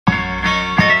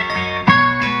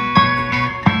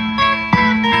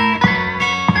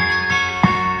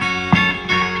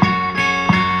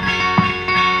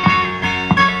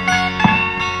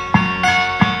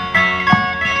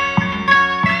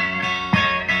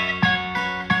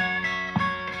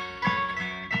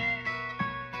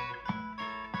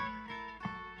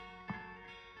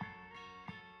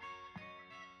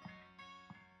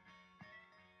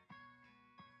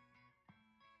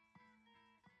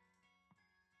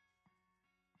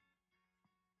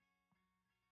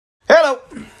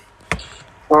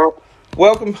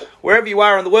Welcome, wherever you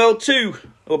are in the world,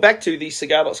 back to the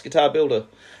Cigarbox Guitar Builder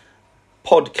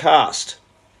podcast.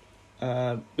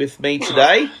 With me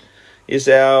today is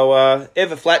our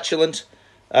ever flatulent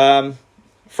friend,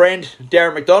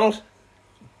 Darren McDonald.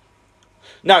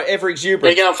 No, ever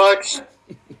exuberant. How you going, folks?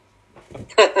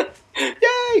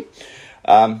 Yay!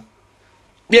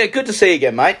 Yeah, good to see you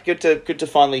again, mate. Good to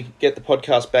finally get the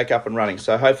podcast back up and running.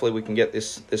 So hopefully we can get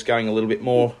this going a little bit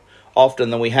more often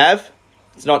than we have.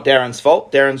 It's not Darren's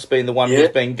fault. Darren's been the one who's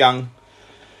been gung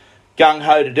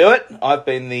ho to do it. I've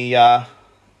been the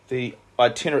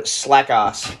itinerant slack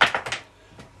ass.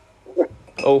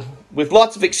 Oh, with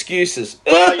lots of excuses.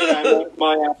 Well,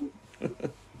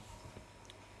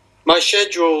 my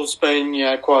schedule's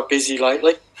been quite busy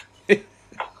lately.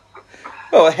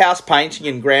 Well, house painting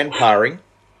and grandparing.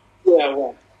 Yeah,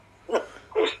 well.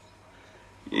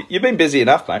 You've been busy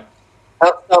enough, mate.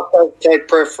 Okay,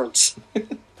 preference.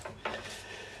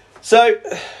 So,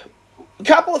 a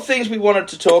couple of things we wanted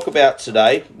to talk about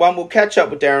today. One, we'll catch up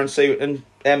with Darren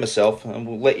and myself, and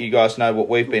we'll let you guys know what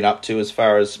we've been up to as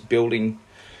far as building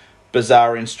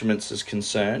bizarre instruments is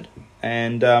concerned.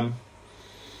 And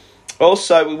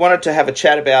also, we wanted to have a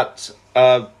chat about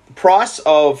the price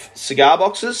of cigar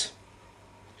boxes.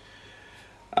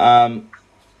 We'll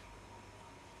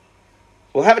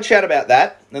have a chat about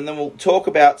that, and then we'll talk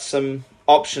about some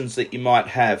options that you might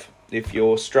have if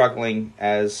you're struggling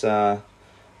as I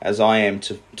am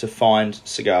to find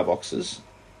cigar boxes.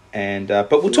 And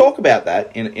but we'll talk about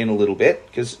that in a little bit,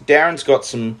 because Darren's got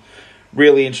some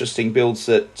really interesting builds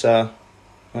that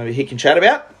maybe he can chat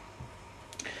about.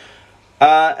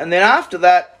 And then after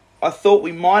that, I thought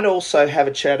we might also have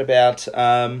a chat about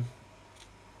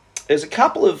there's a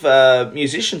couple of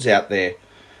musicians out there.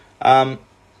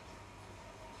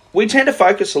 We tend to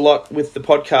focus a lot with the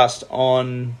podcast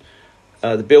on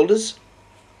the builders.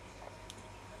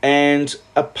 And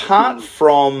apart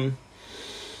from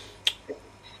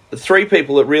the three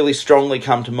people that really strongly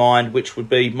come to mind, which would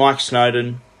be Mike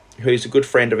Snowden, who's a good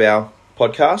friend of our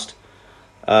podcast,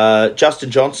 Justin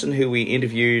Johnson, who we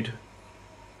interviewed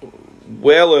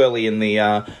well early in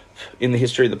the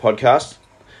history of the podcast,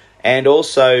 and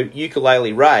also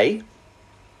Ukulele Ray,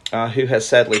 who has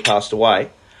sadly passed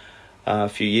away a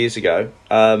few years ago.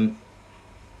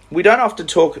 We don't often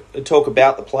talk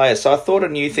about the players, so I thought a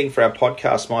new thing for our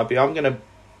podcast might be, I'm going to,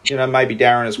 maybe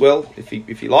Darren as well, if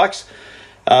he likes.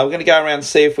 We're going to go around and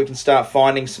see if we can start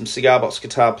finding some Cigarbox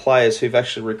guitar players who've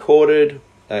actually recorded.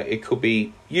 It could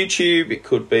be YouTube, it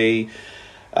could be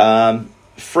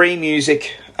free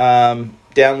music,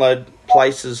 download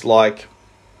places like,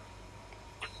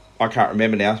 I can't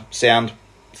remember now, Sound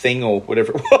Thing or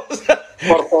whatever it was.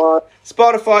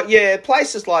 Spotify, yeah,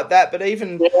 places like that, but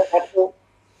even... Yeah, Apple.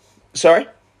 Sorry?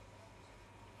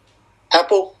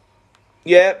 Apple.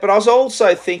 Yeah, but I was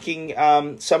also thinking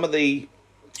some of the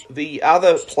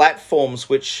other platforms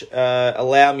which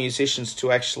allow musicians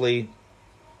to actually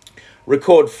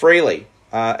record freely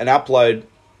and upload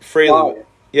freely. Wow.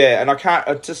 Yeah, and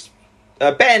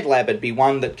BandLab would be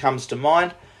one that comes to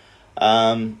mind.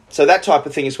 So that type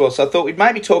of thing as well. So I thought we'd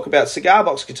maybe talk about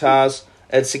Cigarbox guitars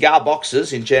and cigar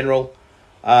boxes in general,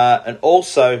 and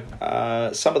also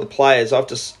some of the players. I've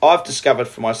discovered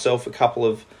for myself a couple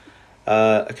of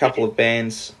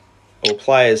bands or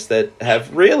players that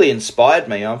have really inspired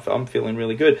me. I'm feeling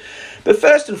really good. But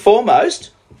first and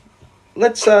foremost,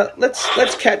 let's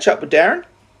catch up with Darren,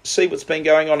 see what's been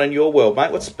going on in your world,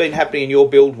 mate. What's been happening in your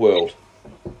build world?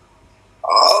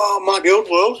 Oh, my build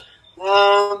world.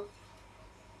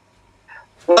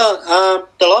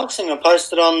 The last thing I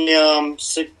posted on the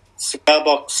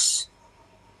Cigarbox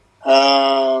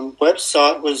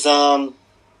website was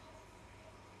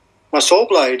my saw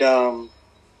blade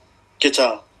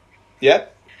guitar.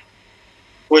 Yep.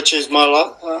 Which is my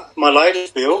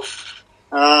latest build.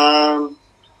 And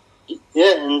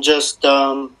just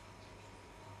going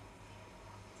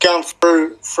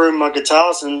through my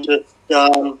guitars and just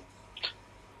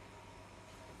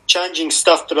changing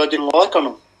stuff that I didn't like on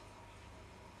them.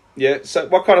 Yeah, so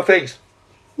what kind of things?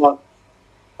 Well,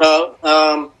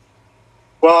 I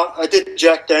did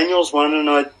Jack Daniels one, and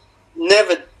I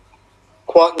never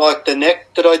quite liked the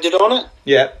neck that I did on it.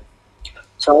 Yeah.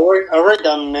 So I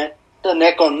redone the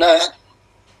neck on that.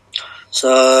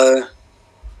 So,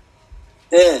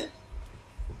 yeah.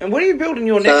 And what are you building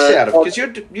your necks out of? Because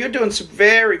you're doing some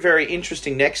very, very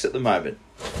interesting necks at the moment.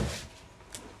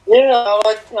 Yeah,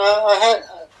 I had...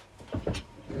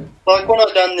 Like when I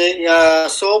done the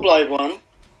saw blade one,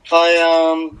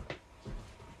 I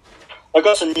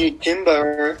got some new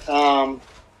timber, some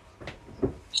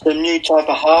new type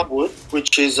of hardwood,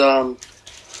 which is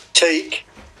teak,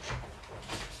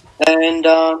 and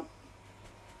I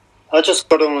just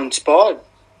got all inspired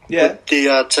with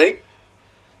the teak.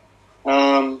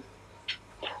 I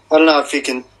don't know if you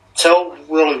can tell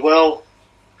really well.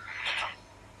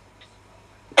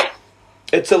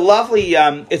 It's a lovely,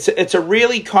 it's a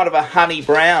really kind of a honey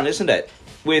brown, isn't it?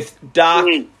 With dark.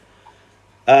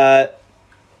 So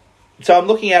I'm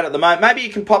looking at it at the moment. Maybe you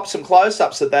can pop some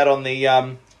close-ups of that on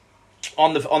the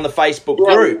Facebook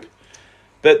group.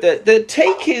 But the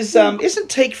teak is isn't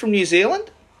teak from New Zealand?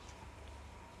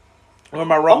 Or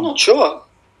am I wrong? I'm not sure.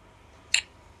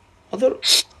 I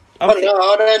thought.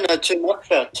 I don't know too much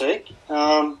about teak.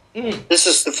 This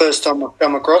is the first time I've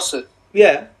come across it.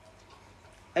 Yeah,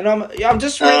 and I'm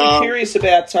just really curious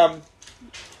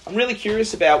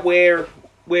about where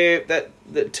that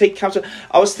teak comes from.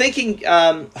 I was thinking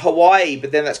Hawaii,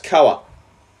 but then that's koa.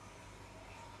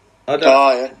 I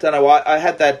don't know why I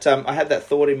had that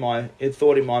thought in my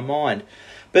mind,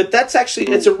 but that's actually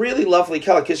it's a really lovely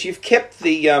colour because you've kept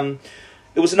the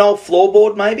it was an old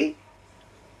floorboard maybe.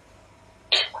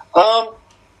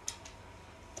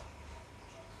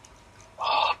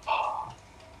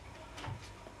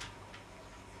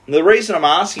 The reason I'm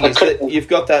asking is that you've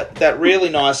got that really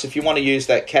nice, if you want to use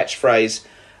that catchphrase,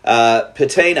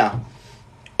 patina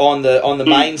on the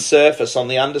main surface, on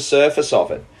the undersurface of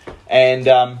it, and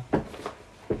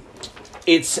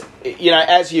it's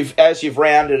as you've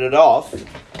rounded it off,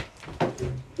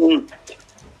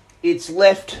 it's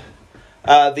left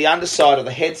the underside of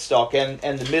the headstock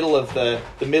and the middle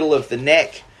of the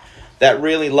neck that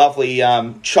really lovely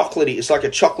chocolatey. It's like a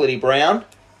chocolatey brown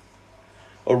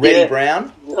or reddy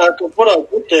brown. What I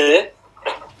did there,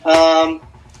 I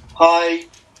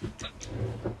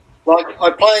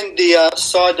planed the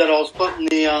side that I was putting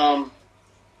the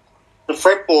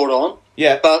fretboard on.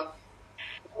 Yeah, but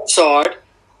side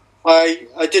I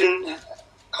didn't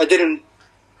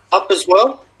up as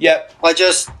well. Yep. I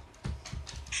just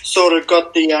sort of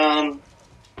got the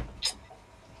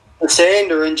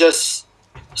sander and just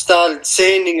started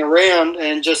sanding around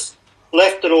and just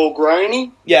left it all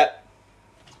grainy. Yeah.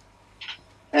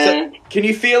 And so can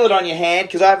you feel it on your hand?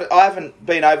 Because I haven't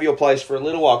been over your place for a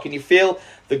little while. Can you feel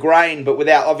the grain, but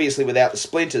without the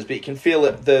splinters? But you can feel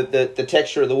the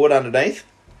texture of the wood underneath.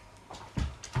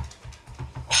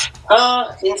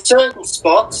 In certain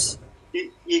spots,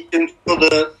 you can feel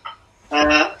the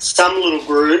some little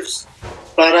grooves,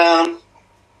 but I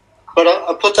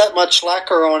put that much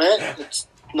lacquer on it. It's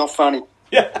not funny.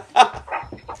 Yeah.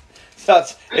 So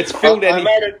it's filled I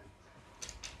made it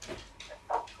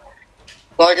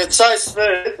like it's so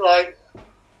smooth. Like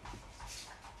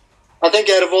I think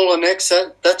out of all the necks,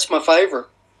 that's my favourite.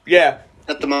 Yeah.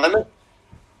 At the moment.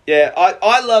 Yeah,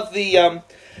 I love the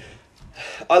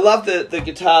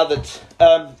guitar that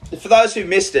for those who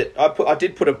missed it, I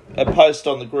did put a post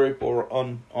on the group or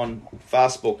on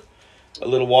Facebook a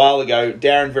little while ago.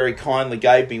 Darren very kindly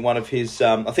gave me one of his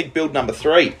I think build number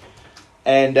 3.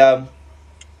 And no,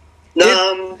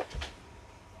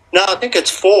 I think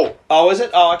it's 4. Oh, is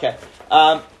it? Oh, okay.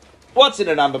 What's in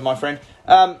a number, my friend?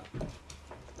 The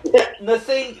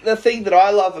thing that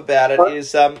I love about it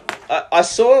is I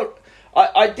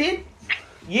did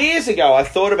years ago. I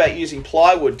thought about using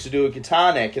plywood to do a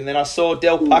guitar neck, and then I saw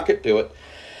Del Puckett do it,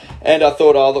 and I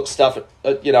thought, oh, look, stuff it.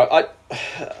 I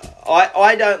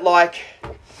don't like.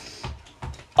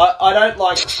 I don't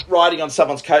like riding on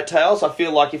someone's coattails. I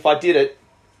feel like if I did it,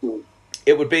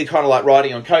 it would be kind of like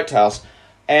riding on coattails.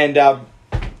 And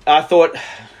I thought,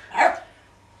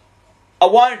 I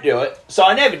won't do it. So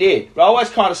I never did. I always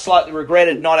kind of slightly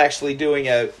regretted not actually doing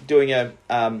a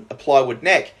plywood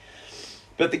neck.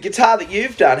 But the guitar that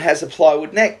you've done has a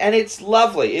plywood neck, and it's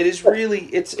lovely. It is really,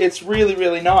 it's really,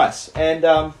 really nice. And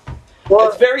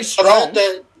it's very strong.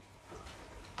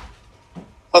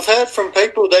 I've heard from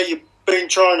people that you've been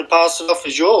trying to pass it off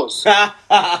as yours. I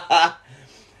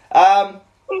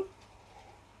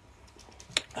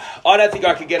don't think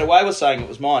I could get away with saying it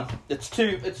was mine. It's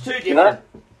too different. No?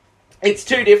 It's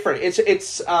too different.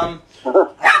 It's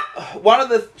one of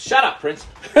the shut up, Prince.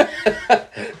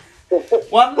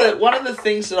 One of the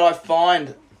things that I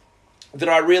find that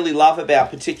I really love about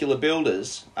particular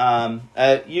builders,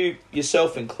 you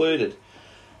yourself included,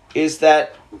 is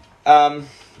that a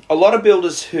lot of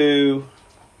builders who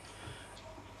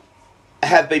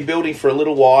have been building for a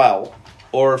little while,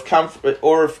 or have kind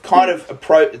of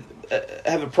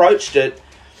approached it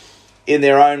in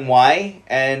their own way,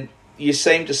 and you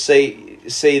seem to see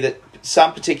that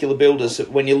some particular builders,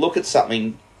 when you look at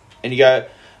something and you go,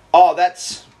 oh,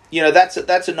 that's a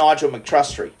Nigel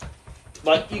McTrustry.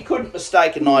 Like, you couldn't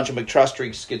mistake a Nigel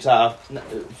McTrustry's guitar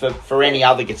for any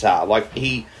other guitar. Like,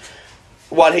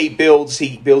 what he builds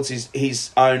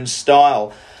his own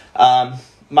style.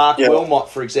 Mark Wilmot,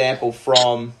 for example,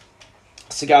 from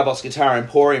Cigarbox Guitar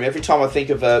Emporium. Every time I think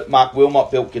of a Mark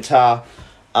Wilmot built guitar,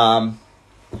 I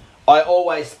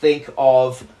always think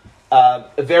of a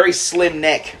very slim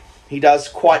neck. He does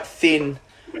quite thin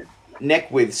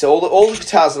neck width. So all the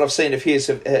guitars that I've seen of his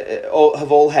have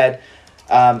all had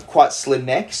quite slim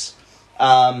necks.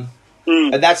 And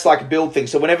that's like a build thing.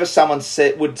 So whenever someone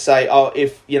would say, "Oh,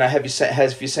 if you know, have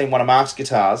you seen one of Mark's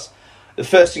guitars?" the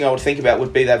first thing I would think about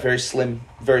would be that very slim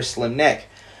neck.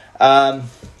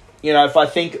 If I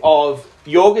think of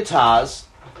your guitars,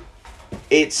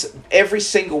 it's every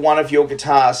single one of your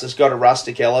guitars has got a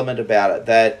rustic element about it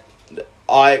that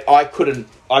I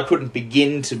couldn't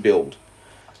begin to build,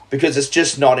 because it's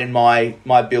just not in my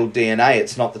build DNA.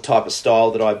 It's not the type of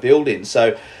style that I build in.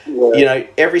 So,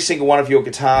 every single one of your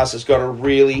guitars has got a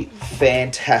really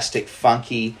fantastic,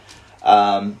 funky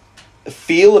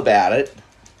feel about it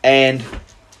and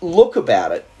look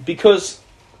about it. Because,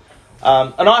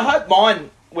 and I hope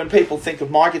mine, when people think of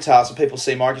my guitars and people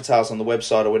see my guitars on the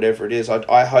website or whatever it is,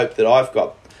 I hope that I've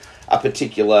got a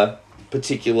particular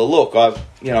look, a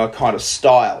kind of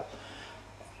style.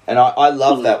 And I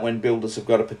love that when builders have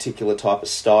got a particular type of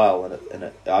style,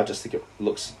 and I just think it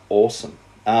looks awesome.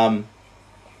 Yeah,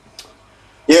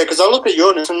 because I look at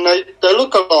yours and they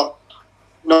look a lot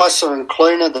nicer and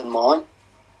cleaner than mine.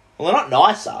 Well, they're not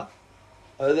nicer.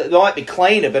 They might be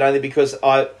cleaner, but only because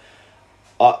I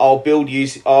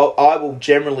will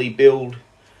generally build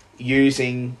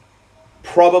using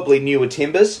probably newer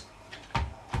timbers.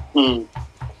 You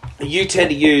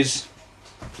tend to use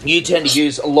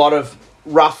a lot of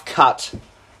rough cut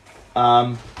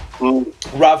lumber,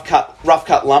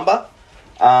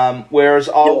 whereas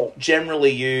I'll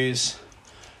generally use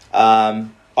a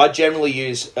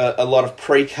lot of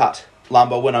pre-cut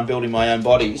lumber when I'm building my own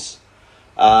bodies,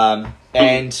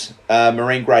 and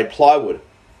marine grade plywood.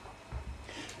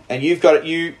 And you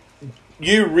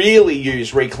really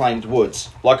use reclaimed woods.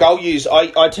 Like I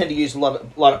tend to use a lot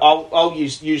of, like I'll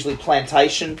use usually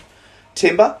plantation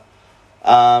timber.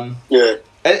 And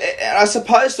I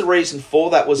suppose the reason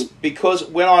for that was because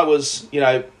when I was,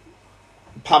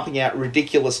 pumping out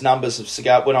ridiculous numbers of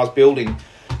cigar, when I was building,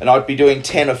 and I'd be doing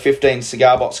 10 or 15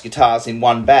 Cigarbox guitars in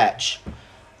one batch,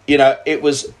 it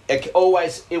was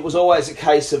always a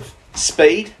case of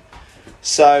speed.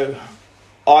 So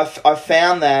I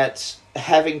found that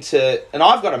having to, and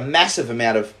I've got a massive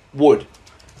amount of wood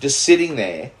just sitting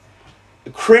there,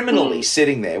 criminally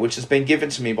sitting there, which has been given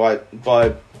to me by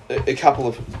a couple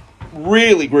of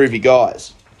really groovy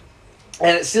guys,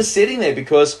 and it's just sitting there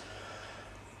because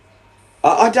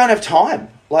I don't have time,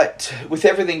 like with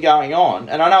everything going on.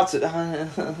 And I know it's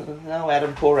oh,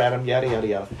 Adam, poor Adam, yada yada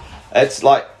yada. It's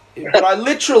like, but I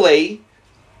literally,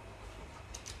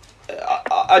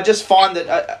 I just find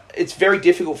that it's very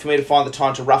difficult for me to find the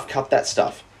time to rough cut that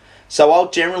stuff. So I'll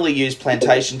generally use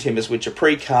plantation timbers, which are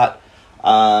pre-cut.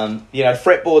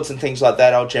 Fretboards and things like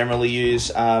that I'll generally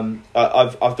use. I've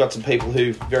got some people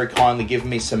who very kindly given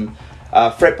me some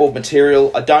fretboard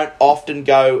material. I don't often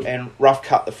go and rough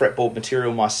cut the fretboard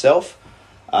material myself.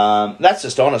 That's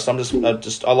just honest.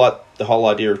 I like the whole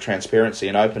idea of transparency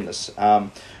and openness.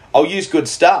 I'll use good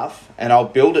stuff and I'll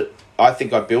build it. I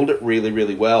think I build it really,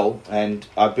 really well, and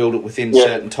I build it within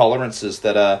certain tolerances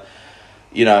that are,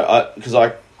 because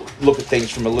I look at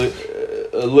things from a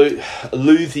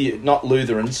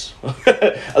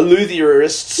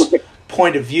Lutherist's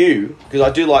point of view, because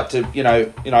I do like to,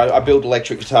 I build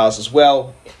electric guitars as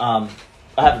well. I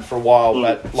haven't for a while,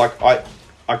 but like I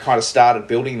kind of started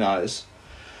building those.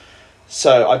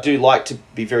 So I do like to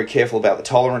be very careful about the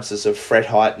tolerances of fret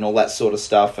height and all that sort of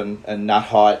stuff, and nut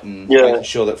height, and making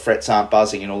sure that frets aren't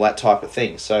buzzing and all that type of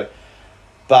thing. So,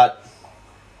 but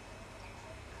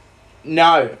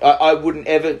no, I wouldn't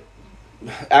ever.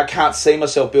 I can't see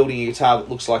myself building a guitar that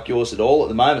looks like yours at all at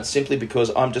the moment, simply because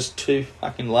I'm just too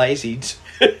fucking lazy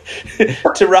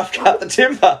to rough cut the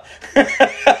timber.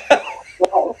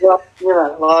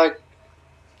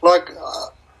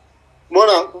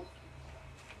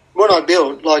 When I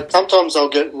build, like sometimes I'll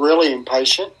get really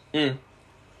impatient, and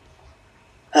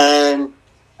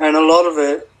a lot of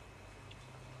it,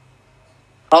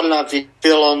 I don't know if you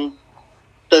feel on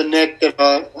the neck that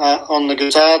on the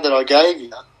guitar that I gave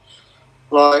you.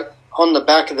 Like on the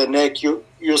back of the neck, you'll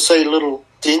see little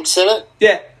dents in it.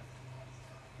 Yeah.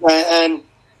 And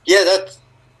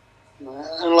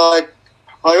like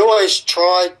I always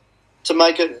try to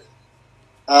make it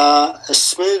as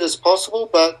smooth as possible,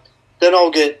 but then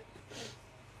I'll get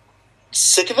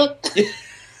sick of it.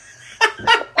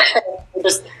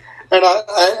 and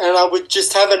I would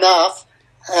just have enough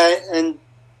and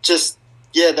just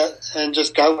and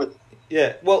just go with it.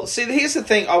 Yeah. Well, see, here's the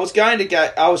thing. I was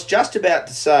just about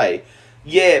to say,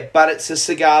 yeah, but it's a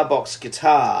Cigarbox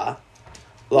guitar.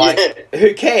 Like,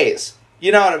 who cares?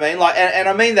 You know what I mean? Like, and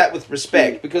I mean that with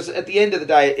respect, because at the end of the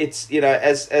day, it's, you know,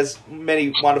 as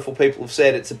many wonderful people have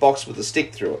said, it's a box with a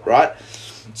stick through it, right?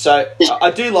 So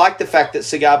I do like the fact that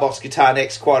Cigarbox guitar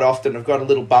necks quite often have got a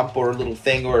little bump or a little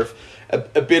thing, or if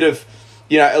a bit of,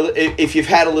 you know, if you've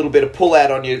had a little bit of pull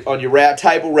out on your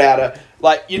table router,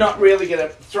 like, you're not really going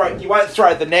to you won't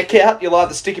throw the neck out. You'll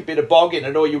either stick a bit of bog in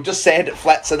it, or you'll just sand it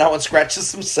flat so no one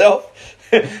scratches themselves.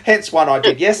 Hence one I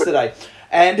did yesterday.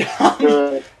 And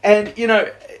and you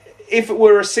know, if it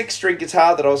were a 6-string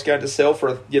guitar that I was going to sell for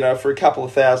a couple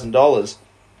of $1,000s,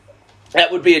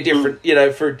 that would be a different, you know,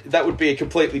 that would be a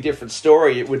completely different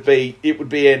story. It'd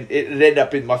end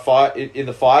up in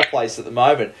the fireplace at the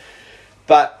moment.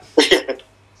 But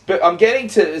I'm getting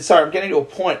to a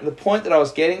point. The point that I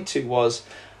was getting to was,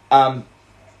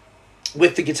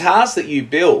 with the guitars that you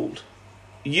build,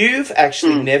 you've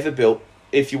actually never built,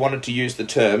 if you wanted to use the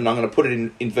term, and I'm going to put it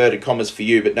in inverted commas for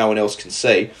you, but no one else can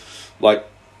see, like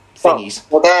thingies,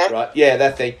 right? Yeah,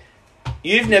 that thing.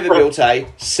 You've never built a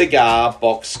cigar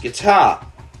box guitar.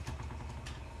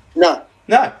 No.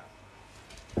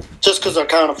 Just because I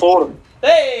can't afford them.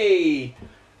 Hey!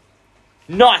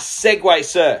 Nice segue,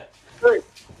 sir.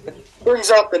 Brings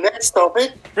up the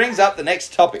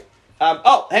next topic.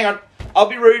 Hang on. I'll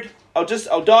be rude.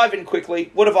 I'll dive in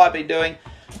quickly. What have I been doing?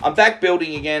 I'm back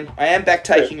building again. I am back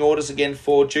taking orders again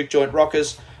for juke joint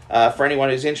rockers, for anyone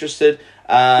who's interested.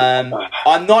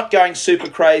 I'm not going super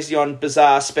crazy on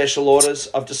bizarre special orders.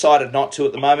 I've decided not to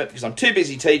at the moment because I'm too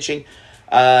busy teaching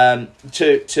to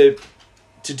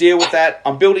deal with that.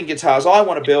 I'm building guitars I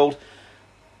want to build.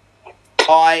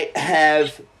 I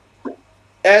have,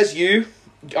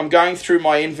 I'm going through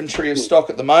my inventory of stock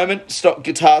at the moment, stock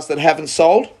guitars that haven't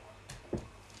sold.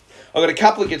 I've got a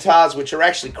couple of guitars which are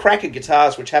actually cracker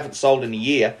guitars which haven't sold in a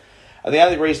year. And the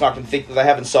only reason I can think that they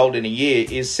haven't sold in a year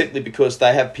is simply because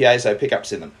they have piezo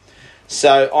pickups in them.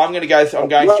 So I'm going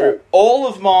through all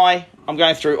of my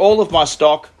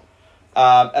stock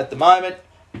at the moment.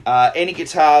 Any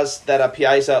guitars that are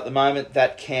piezo at the moment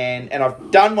that can, and I've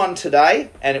done one today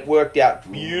and it worked out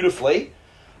beautifully.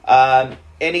 Any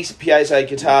piezo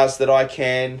guitars that I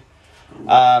can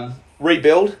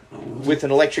rebuild with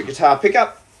an electric guitar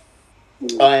pickup,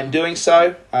 I am doing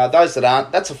so. Those that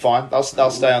aren't, that's fine. They'll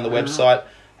stay on the website.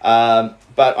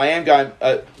 But I am going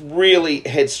really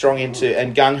headstrong into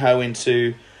and gung-ho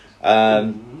into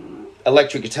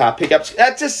electric guitar pickups.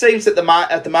 That just seems that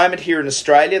at the moment here in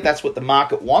Australia, that's what the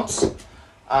market wants.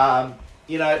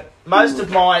 You know, most of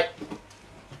my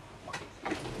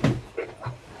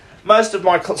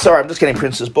sorry, I'm just getting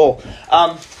Prince's ball.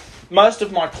 Most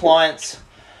of my clients,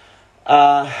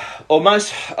 a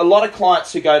lot of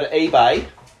clients who go to eBay,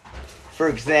 for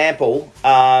example,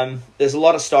 there's a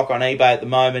lot of stock on eBay at the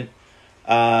moment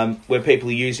where people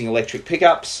are using electric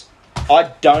pickups.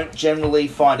 I don't generally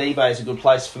find eBay is a good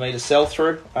place for me to sell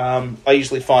through. I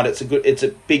usually find it's a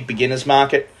big beginner's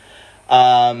market,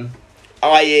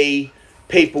 i.e.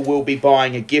 people will be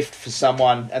buying a gift for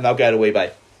someone and they'll go to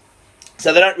eBay.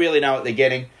 So they don't really know what they're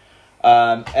getting,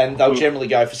 and they'll generally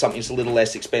go for something that's a little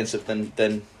less expensive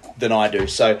than I do.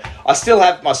 So I still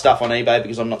have my stuff on eBay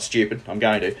because I'm not stupid. I'm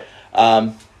going to.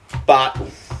 But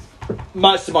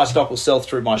most of my stock will sell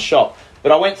through my shop.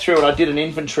 But I went through and I did an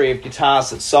inventory of guitars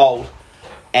that sold,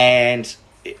 and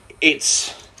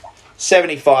it's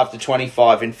 75 to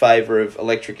 25 in favour of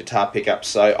electric guitar pickups.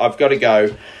 So I've got to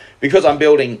go, because I'm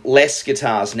building less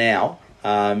guitars now,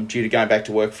 due to going back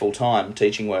to work full-time,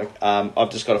 teaching work, I've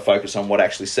just got to focus on what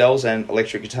actually sells, and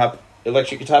electric guitar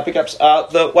pickups are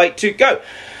the way to go.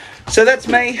 So that's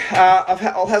me.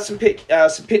 I'll have some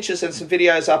pictures and some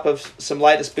videos up of some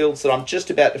latest builds that I'm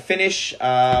just about to finish.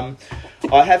 I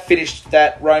have finished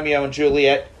that Romeo and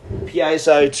Juliet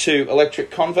piezo to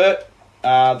electric convert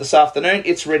this afternoon.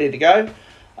 It's ready to go.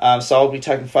 So I'll be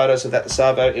taking photos of that this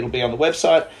afternoon. It'll be on the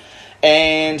website.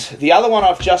 And the other one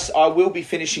I will be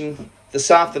finishing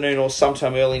this afternoon or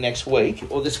sometime early next week,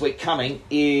 or this week coming,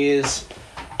 is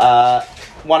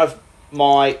one of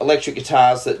my electric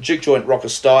guitars, that juke joint rocker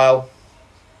style.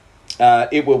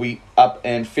 It will be up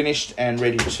and finished and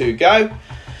ready to go.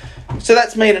 So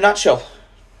that's me in a nutshell.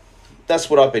 That's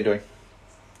what I've been doing.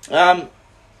 There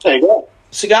you go.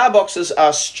 Cigar boxes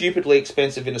are stupidly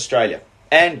expensive in Australia.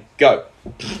 And go.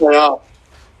 They are.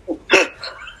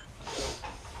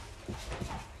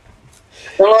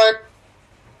 Well,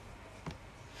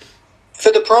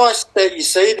 for the price that you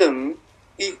see them,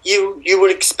 you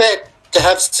would expect to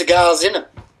have cigars in it.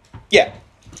 Yeah.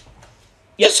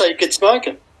 just so you could smoke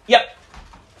it. Yep.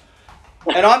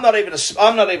 And I'm not even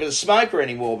a smoker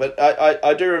anymore, but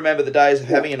I do remember the days of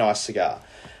having a nice cigar.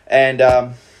 And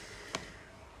all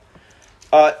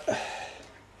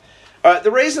right,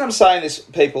 the reason I'm saying this,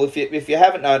 people, if you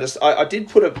haven't noticed, I did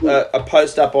put a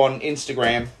post up on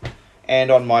Instagram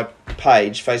and on my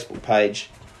page, Facebook page,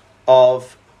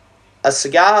 of a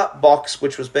cigar box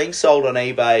which was being sold on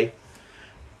eBay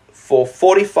for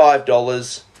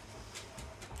 $45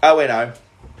 ONO,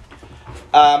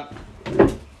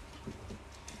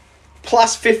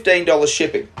 plus $15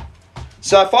 shipping.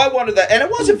 So if I wanted that, and it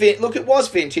was it was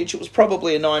vintage. It was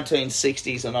probably a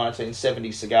 1960s or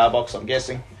 1970s cigar box, I'm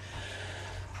guessing.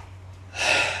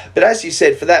 But as you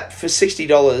said, for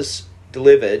 $60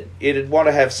 delivered, it'd want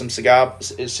to have some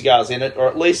cigars in it, or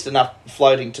at least enough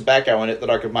floating tobacco in it that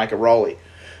I could make a rollie.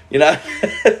 You know,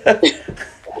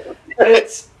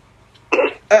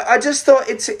 I just thought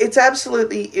it's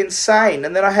absolutely insane.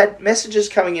 And then I had messages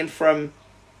coming in from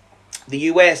the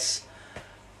US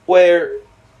where,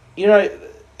 you know,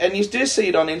 and you do see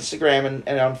it on Instagram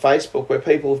and on Facebook where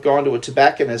people have gone to a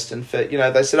tobacconist and, for, you know,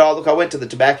 they said, oh, look, I went to the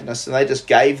tobacconist and they just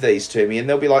gave these to me, and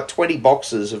there'll be like 20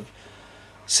 boxes of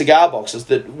cigar boxes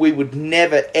that we would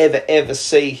never, ever, ever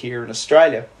see here in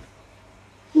Australia.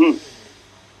 Mm.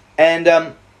 And,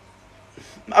 I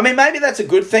mean, maybe that's a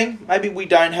good thing. Maybe we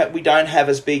don't have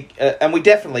as big, and we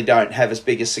definitely don't have as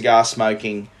big a cigar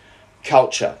smoking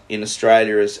culture in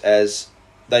Australia as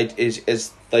they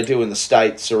do in the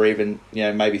States, or even, you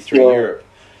know, maybe through Europe.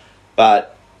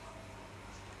 But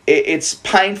it's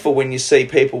painful when you see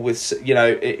people with, you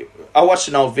know, I watched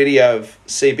an old video of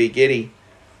CB Giddy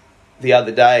the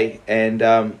other day, and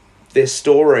their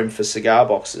storeroom for cigar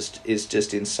boxes is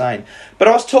just insane. But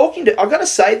I've got to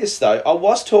say this though, I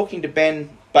was talking to Ben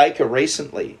Baker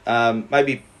recently,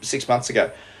 maybe 6 months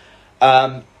ago,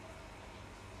 and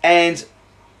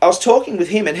I was talking with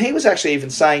him, and he was actually even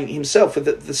saying himself with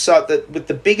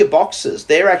the bigger boxes,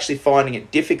 they're actually finding it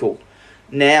difficult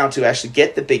now to actually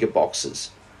get the bigger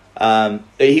boxes.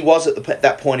 He was at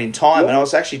that point in time, and I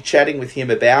was actually chatting with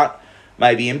him about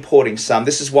maybe importing some.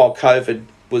 This is while COVID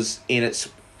was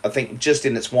just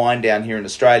in its wind down here in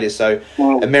Australia, so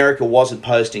America wasn't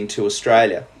posting to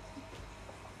Australia.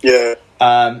 Yeah.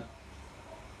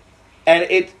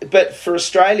 But for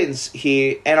Australians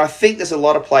here, and I think there's a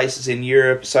lot of places in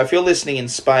Europe, so if you're listening in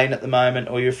Spain at the moment,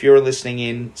 or if you're listening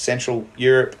in Central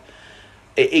Europe,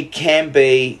 it can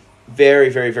be very,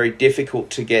 very, very difficult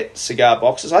to get cigar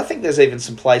boxes. I think there's even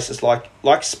some places like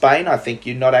Spain, I think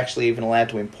you're not actually even allowed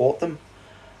to import them.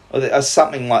 Or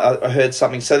something like, I heard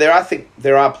something. So I think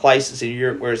there are places in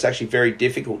Europe where it's actually very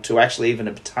difficult to actually even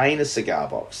obtain a cigar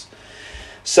box.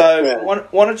 So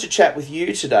wanted to chat with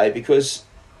you today because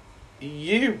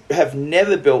you've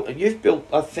built,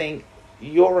 I think,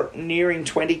 you're nearing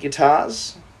 20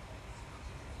 guitars?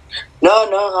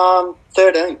 No,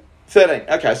 13. 13,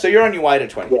 okay, so you're on your way to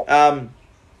 20. Yeah.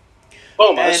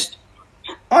 Almost.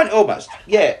 Almost,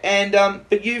 yeah. And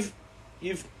but you've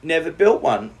never built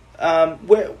one.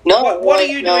 What are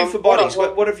you doing for bodies?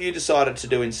 What have you decided to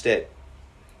do instead?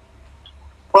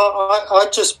 Well, I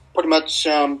just pretty much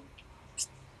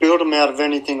build them out of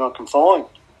anything I can find.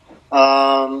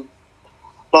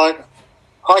 Like,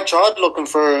 I tried looking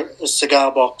for a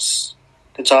cigar box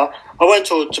guitar. I went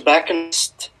to a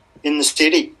tobacconist in the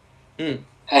city, and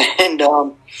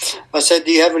I said,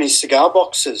 "Do you have any cigar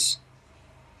boxes?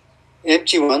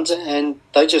 Empty ones?" And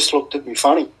they just looked at me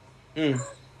funny.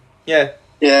 Yeah.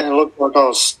 Yeah, it looked like I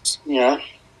was, you know,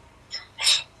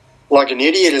 like an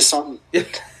idiot or something.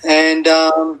 And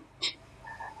then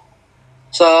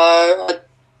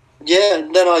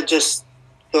I just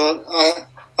thought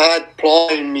I had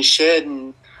ply in my shed,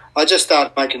 and I just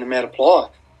started making them out of ply.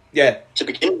 Yeah. To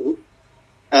begin with.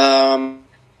 And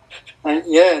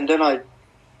then I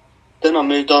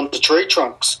moved on to tree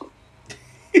trunks.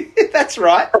 That's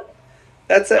right.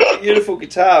 That's a beautiful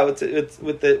guitar with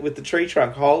the tree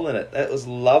trunk hole in it. That was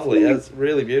lovely. That was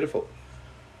really beautiful.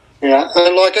 Yeah,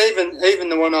 and like even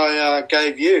the one I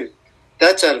gave you,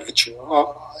 that's out of a tree.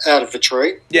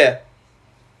 Yeah.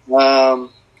 The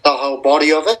whole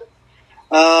body of it.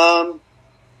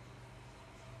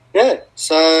 Yeah.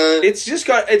 So it's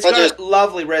got a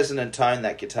lovely resonant tone,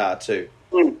 that guitar too.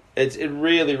 It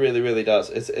really, really, really does.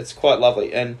 It's quite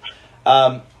lovely. And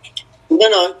then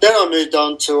I moved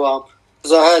on to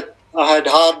because I had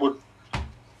hardwood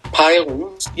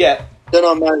palings. Yeah. Then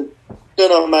I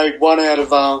made one out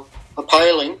of a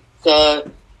paling. So I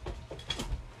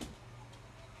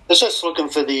was just looking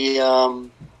for the how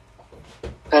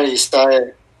do you say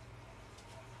it?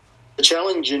 The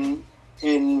challenge in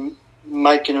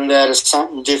making it out of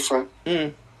something different.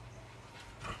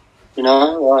 You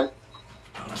know,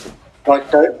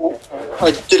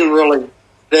 I didn't really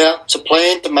out to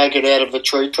plan to make it out of a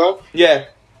tree trunk. Yeah.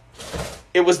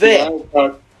 It was there. You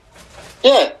know,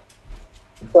 yeah.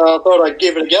 So I thought I'd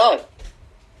give it a go.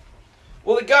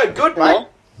 Well, it goed good, mate.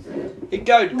 It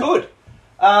goed good.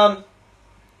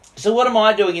 So what am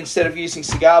I doing instead of using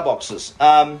cigar boxes?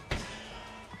 I'm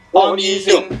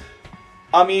using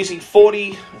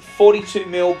 42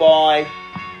 mil by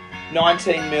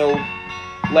 19 mil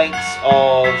lengths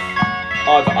of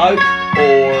either oak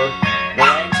or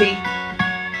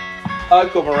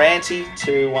Meranti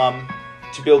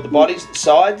to build the bodies, the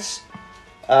sides.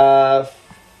 4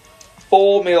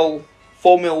 mil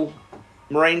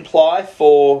marine ply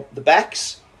for the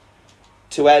backs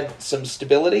to add some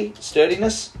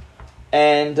sturdiness,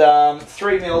 and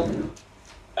 3 mil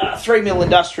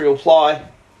industrial ply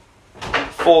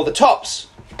for the tops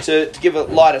to give a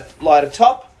lighter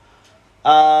top.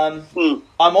 I'm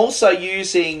also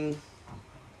using.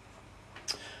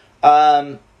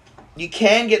 You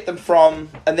can get them from,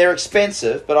 and they're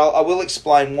expensive, but I will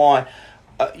explain why.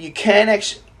 You can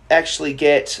actually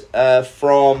get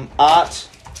from art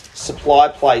supply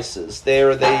places. There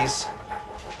are these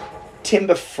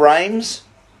timber frames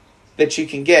that you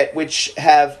can get which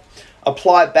have a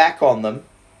ply back on them,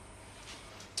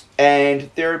 and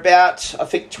they're about, I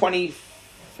think, 20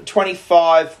 or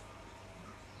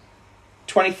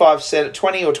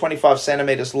 25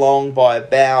 centimetres long by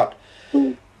about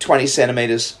 20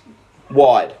 centimetres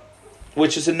wide,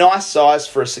 which is a nice size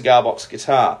for a cigar box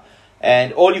guitar.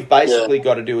 And all you've basically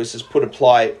got to do is just put a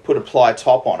ply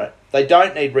top on it. They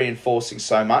don't need reinforcing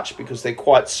so much because they're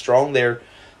quite strong. They're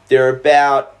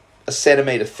about a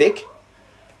centimetre thick.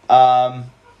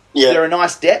 They're a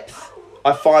nice depth.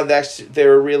 I find that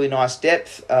they're a really nice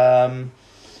depth. Those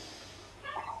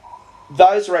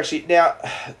are actually, now,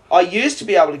 I used to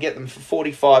be able to get them for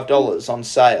 $45 on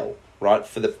sale, right,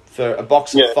 for a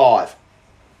box of 5.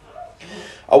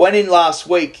 I went in last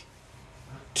week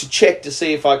to check to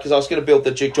see because I was going to build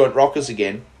the jig joint rockers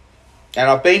again, and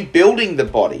I've been building the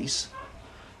bodies,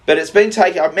 but it's been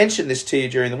taking, I mentioned this to you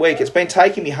during the week, it's been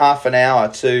taking me half an hour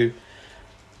to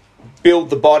build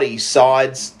the body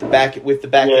sides, the back with the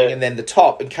backing, and then the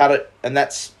top, and cut it, and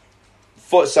that's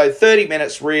so 30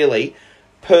 minutes really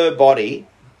per body.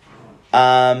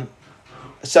 So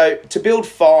to build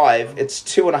 5, it's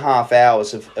 2.5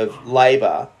 hours of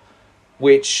labour,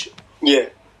 which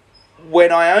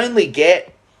when I only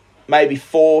get maybe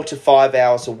 4 to 5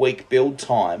 hours a week build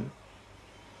time,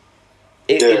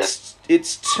 it's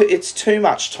too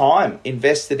much time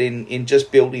invested in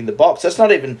just building the box. That's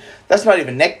not even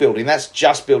neck building. That's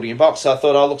just building a box. So I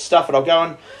thought, oh, look, stuff it. I'll go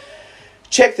and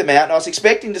check them out. And I was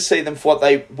expecting to see them for what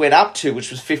they went up to, which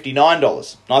was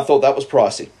 $59. And I thought that was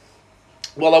pricey.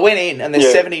 Well, I went in and they're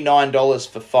 $79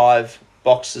 for 5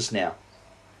 boxes now,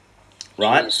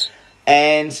 right? Nice.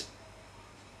 And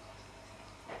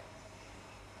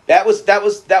that was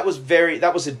very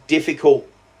difficult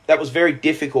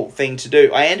thing to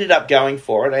do. I ended up going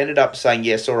for it. I ended up saying,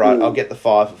 yes, all right, I'll get the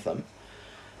 5 of them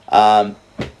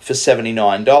for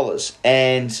 $79.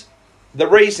 And the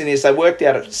reason is they worked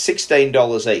out at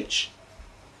 $16 each.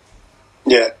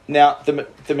 Yeah. Now,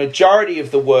 the majority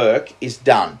of the work is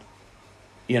done.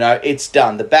 You know, it's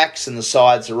done. The backs and the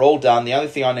sides are all done. The only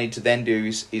thing I need to then do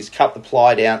is cut the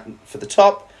ply down for the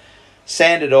top,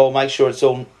 sand it all, make sure it's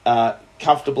all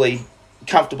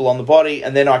comfortable on the body,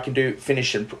 and then I can do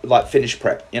finish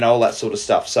prep, you know, all that sort of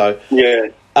stuff. So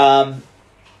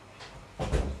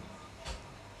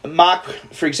Mark,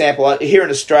 for example, here in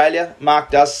Australia,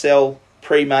 Mark does sell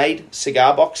pre-made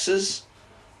cigar boxes,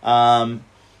 blanks.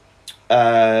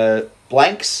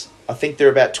 I think they're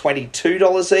about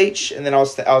 $22 each, and then I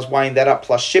was weighing that up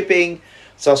plus shipping.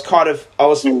 So I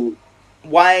was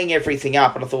weighing everything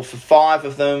up, and I thought for 5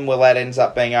 of them, well, that ends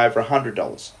up being over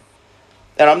 $100.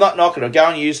 And I'm not going to go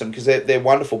and use them because they're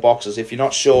wonderful boxes. If you're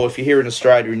not sure, if you're here in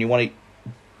Australia and you want to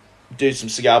do some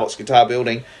cigar box guitar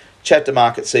building, chat to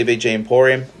Mark at CBG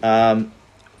Emporium.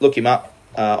 Look him up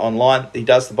online. He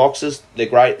does the boxes. They're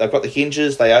great. They've got the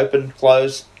hinges. They open,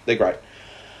 close. They're great.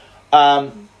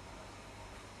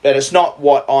 But it's not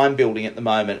what I'm building at the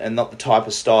moment and not the type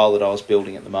of style that I was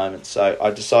building at the moment. So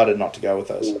I decided not to go with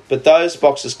those. But those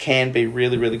boxes can be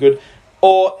really, really good.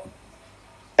 Or,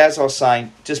 as I was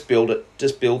saying, just build it.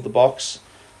 Just build the box.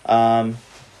 I've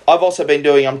also been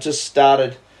I've just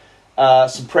started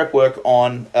some prep work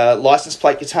on license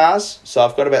plate guitars. So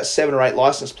I've got about 7 or 8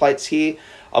 license plates here.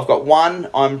 I've got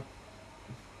one I'm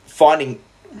finding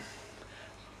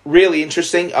really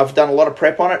interesting. I've done a lot of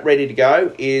prep on it, ready to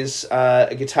go, is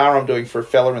a guitar I'm doing for a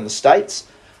fella in the States.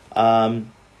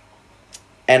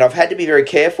 And I've had to be very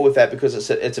careful with that because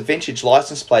it's a vintage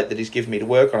license plate that he's given me to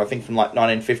work on, I think from like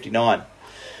 1959.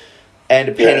 And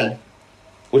a penny,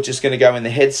 which is going to go in the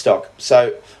headstock.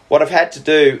 So what I've had to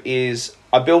do is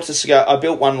I built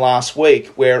one last week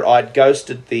where I'd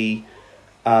ghosted the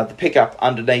pickup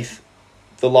underneath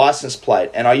the license plate,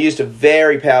 and I used a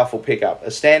very powerful pickup,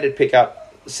 a standard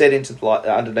pickup set into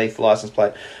underneath the license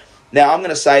plate. Now, I'm going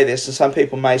to say this, and some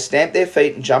people may stamp their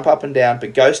feet and jump up and down,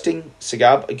 but ghosting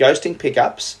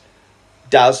pickups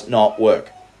does not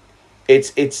work.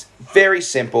 It's very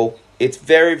simple. It's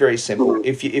very, very simple.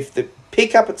 If the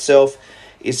pickup itself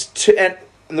is and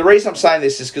the reason I'm saying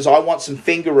this is because I want some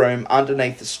finger room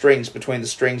underneath the strings, between the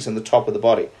strings and the top of the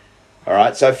body. All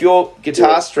right. So if your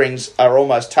guitar strings are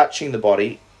almost touching the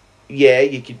body,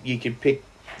 you could pick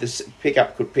this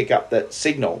pickup could pick up that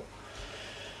signal.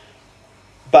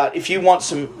 But if you want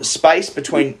some space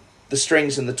between the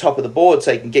strings and the top of the board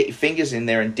so you can get your fingers in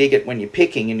there and dig it when you're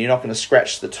picking and you're not going to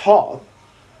scratch the top,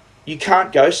 you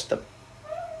can't ghost them.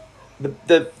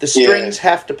 The strings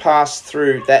have to pass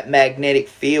through that magnetic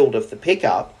field of the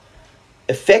pickup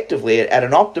effectively at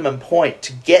an optimum point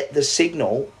to get the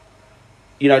signal,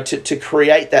 to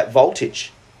create that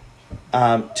voltage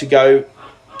to go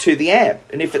to the amp.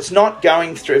 And if it's not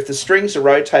going through, if the strings are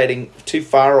rotating too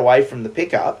far away from the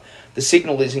pickup, the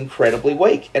signal is incredibly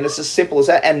weak, and it's as simple as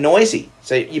that, and noisy.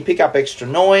 So you pick up extra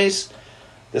noise.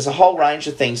 There's a whole range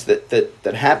of things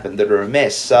that happen that are a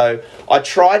mess. So I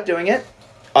tried doing it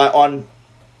on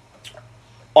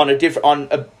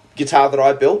a guitar that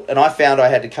I built, and I found I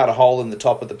had to cut a hole in the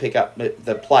top of the pickup,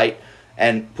 the plate,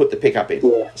 and put the pickup in.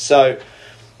 Yeah. So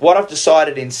what I've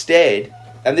decided instead,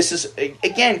 and this is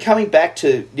again coming back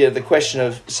to the question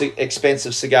of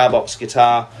expensive cigar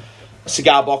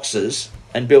boxes.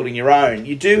 And building your own,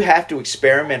 you do have to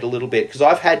experiment a little bit, because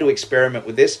I've had to experiment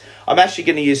with this. I'm actually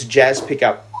going to use a jazz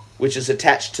pickup, which is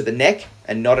attached to the neck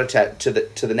and not attached to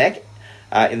the neck,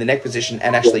 in the neck position,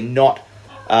 and actually it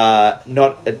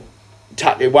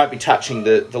won't be touching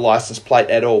the license plate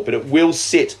at all, but it will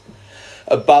sit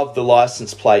above the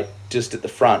license plate just at the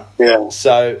front. Yeah.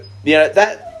 So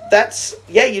that's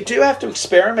you do have to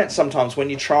experiment sometimes when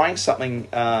you're trying something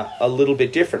a little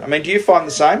bit different. I mean, do you find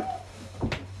the same?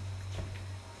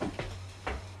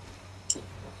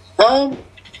 Well,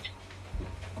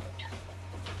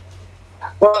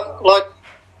 like,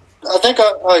 I think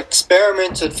I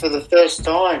experimented for the first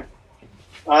time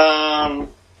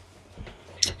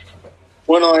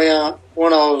when I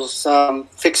was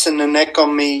fixing the neck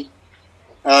on me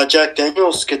Jack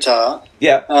Daniels guitar.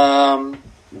 Yeah.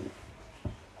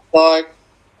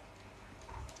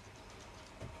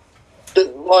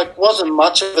 Wasn't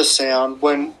much of a sound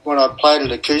when I played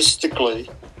it acoustically.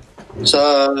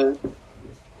 So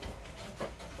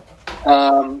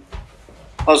I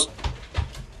was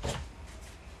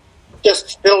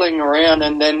just fiddling around,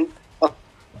 and then I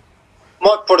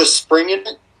might put a spring in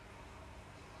it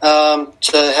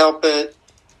to help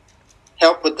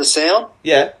with the sound.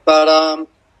 Yeah. But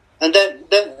and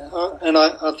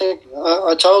I think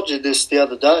I told you this the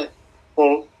other day,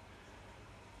 or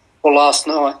last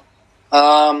night,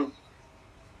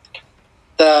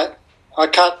 that I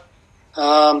cut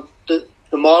the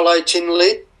Milo tin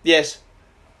lid. Yes.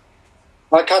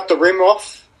 I cut the rim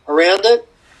off around it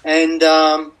and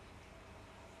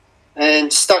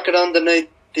stuck it underneath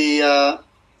the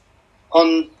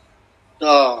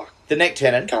the neck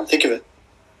tenon. Can't think of it.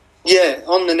 Yeah,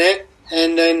 on the neck,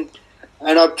 and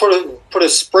I put a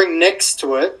spring next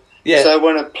to it. Yeah. So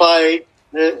when it played,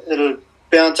 it'll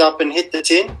bounce up and hit the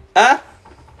tin. Ah.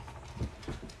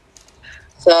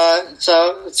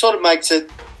 So it sort of makes it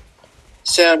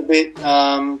sound a bit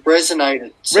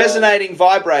resonated. So. Resonating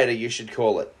vibrator, you should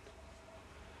call it.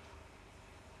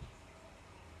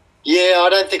 Yeah, I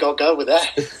don't think I'll go with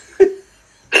that.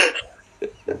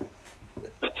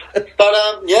 But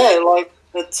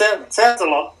it sounds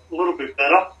a little bit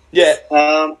better. Yeah.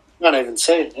 Can't even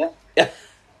see it. Yeah.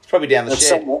 It's probably down the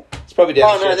shed. It's probably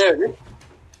down the shed. Oh no, there it is.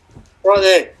 Right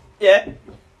there. Yeah.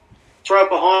 It's right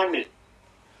behind me.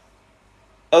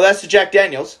 Oh, that's the Jack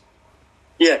Daniels?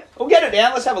 Yeah. We'll get it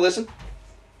down. Let's have a listen.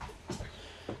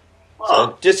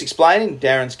 So, just explaining,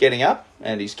 Darren's getting up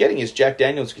and he's getting his Jack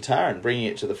Daniels guitar and bringing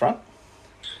it to the front.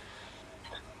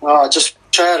 Oh, just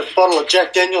try out a bottle of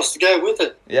Jack Daniels to go with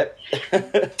it. Yep.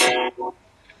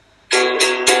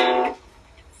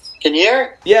 Can you hear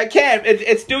it? Yeah, I can.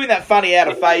 It's doing that funny out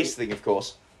of phase thing, of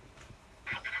course.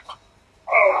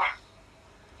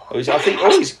 Are you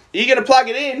going to plug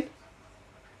it in?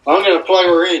 I'm going to plug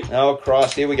her in. Oh,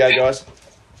 Christ. Here we go, guys.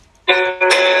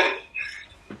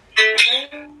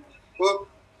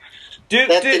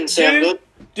 That didn't sound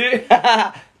good.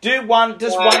 Do one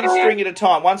string at a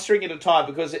time. One string at a time,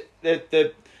 because there's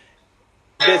a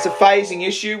phasing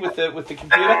issue with the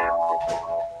computer.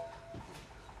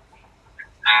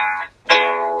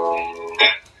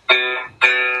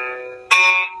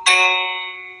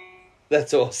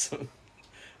 That's awesome.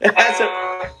 It's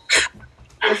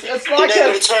like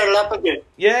turn it up again.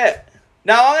 Yeah.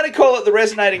 No, I'm going to call it the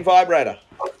resonating vibrator.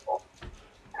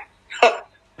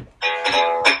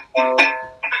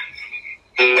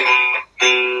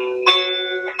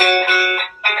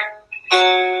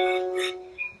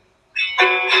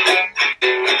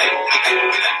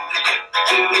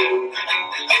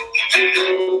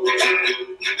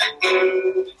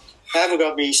 I haven't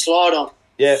got me slide on.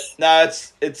 Yeah, no,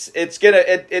 it's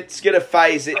gonna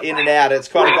phase it in and out. It's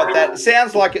kind of got that. It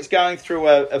sounds like it's going through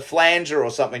a flanger or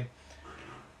something.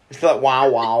 It's like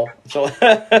wow. So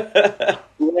yeah,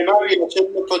 maybe I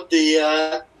shouldn't have put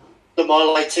the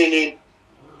milo tin in.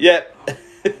 Yeah.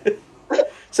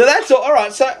 So that's all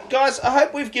right. So guys, I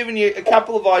hope we've given you a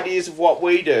couple of ideas of what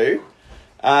we do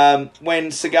when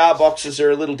cigar boxes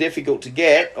are a little difficult to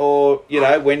get, or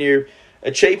when you're a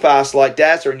cheap ass like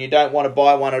Dazza and you don't want to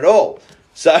buy one at all.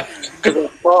 So,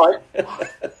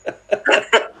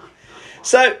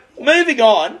 so moving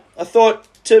on, I thought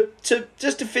to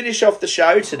finish off the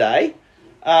show today,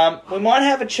 we might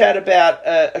have a chat about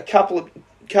a couple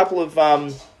of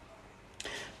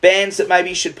bands that maybe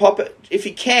you should pop it. If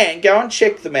you can, go and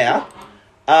check them out.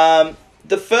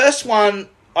 The first one,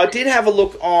 I did have a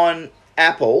look on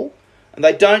Apple, and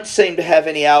they don't seem to have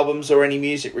any albums or any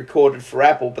music recorded for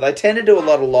Apple, but they tend to do a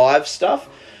lot of live stuff.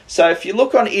 So if you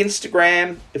look on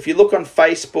Instagram, if you look on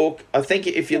Facebook, I think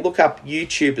if you look up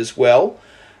YouTube as well,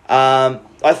 I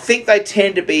think they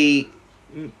tend to be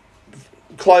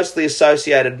closely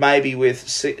associated maybe with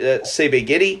CB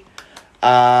Giddy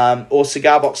or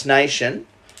Cigarbox Nation.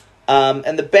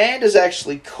 And the band is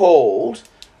actually called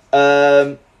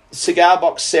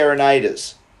Cigarbox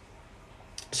Serenaders.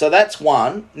 So that's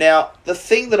one. Now, the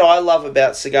thing that I love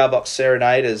about Cigarbox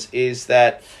Serenaders is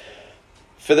that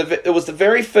it was the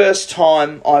very first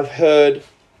time I've heard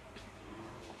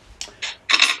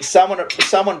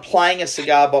someone playing a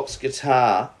Cigarbox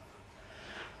guitar,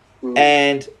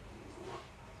 and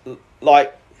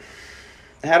like,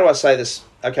 how do I say this?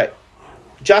 Okay,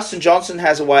 Justin Johnson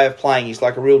has a way of playing. He's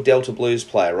like a real Delta blues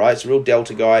player, right? He's a real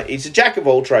Delta guy. He's a jack of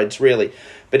all trades, really.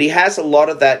 But he has a lot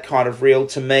of that kind of real,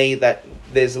 to me, that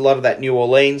there's a lot of that New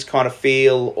Orleans kind of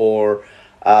feel, or,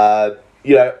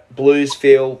 blues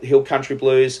feel, hill country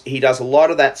blues. He does a lot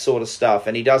of that sort of stuff,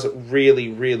 and he does it really,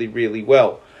 really, really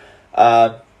well.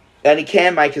 And he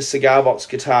can make a Cigarbox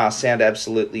guitar sound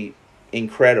absolutely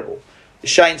incredible.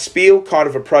 Shane Spiel kind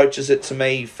of approaches it to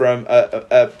me from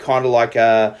a kind of like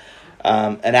an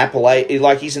Appalachian,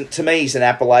 like to me he's an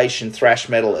Appalachian thrash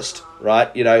metalist,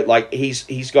 right? Like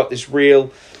he's got this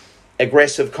real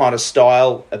aggressive kind of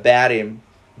style about him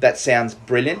that sounds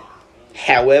brilliant.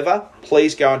 However,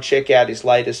 please go and check out his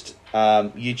latest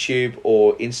YouTube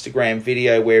or Instagram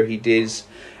video where he does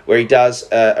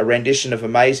a rendition of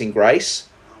Amazing Grace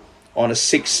on a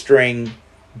 6-string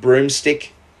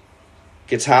broomstick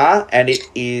guitar, and it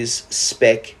is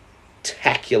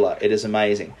spectacular. It is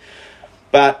amazing.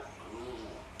 And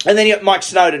then you got Mike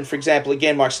Snowden, for example.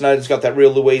 Again, Mike Snowden's got that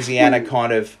real Louisiana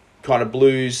kind of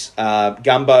blues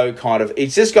gumbo kind of.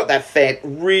 He's just got that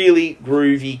really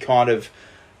groovy kind of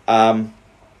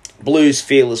blues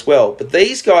feel as well. But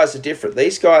these guys are different.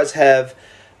 These guys have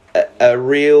a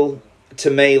real, to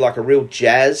me, like a real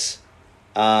jazz,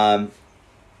 real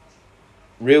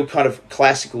kind of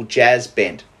classical jazz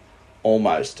bent,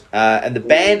 almost. And the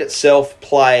band itself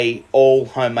play all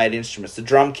homemade instruments. The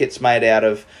drum kit's made out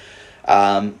of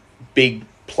big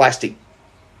plastic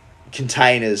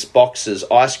containers, boxes,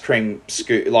 ice cream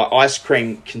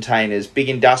containers, big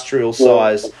industrial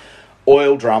size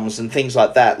oil drums and things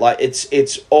like that. Like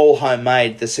it's all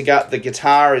homemade. The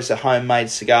guitar is a homemade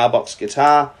Cigarbox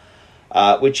guitar,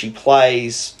 which he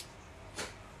plays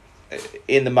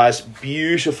in the most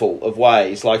beautiful of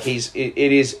ways. Like it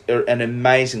is an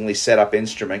amazingly set up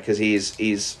instrument, because he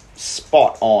is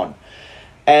spot on.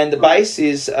 And the bass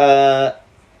is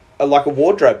like a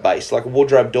wardrobe bass, like a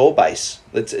wardrobe door bass.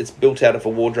 It's built out of a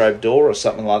wardrobe door or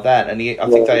something like that. And I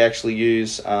think they actually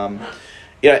use, and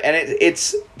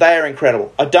they are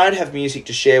incredible. I don't have music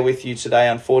to share with you today,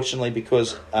 unfortunately,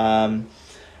 because go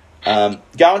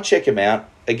and check them out.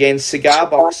 Again,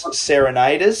 Cigarbox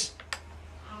Serenaders.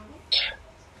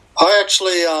 I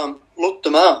actually looked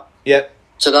them up. Yep.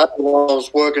 Today while I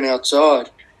was working outside,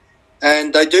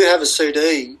 and they do have a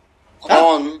CD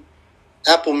on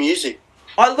Apple Music.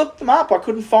 I looked them up. I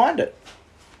couldn't find it.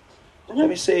 Let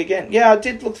me see again. Yeah, I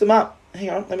did look them up. hang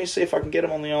on, let me see if I can get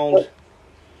them on the old...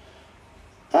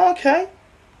 Okay.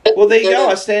 Well, there you go.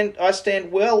 I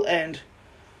stand well, and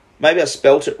maybe I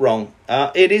spelt it wrong.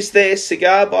 It is their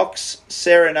Cigarbox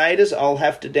Serenaders. I'll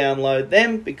have to download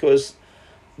them because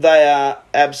they are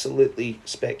absolutely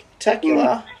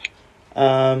spectacular.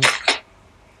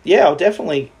 Yeah, I'll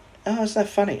definitely... Oh, isn't that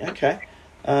funny? Okay.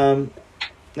 Let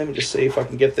me just see if I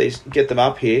can get them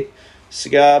up here.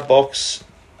 Cigarbox,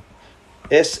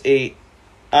 Serenaders,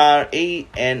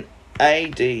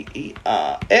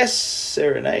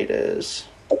 Serenaders.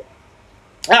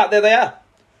 Ah, there they are.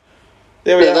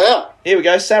 There we go. Here we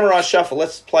go. Samurai Shuffle.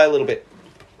 Let's play a little bit.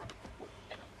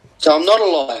 So I'm not a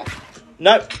liar.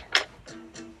 Nope.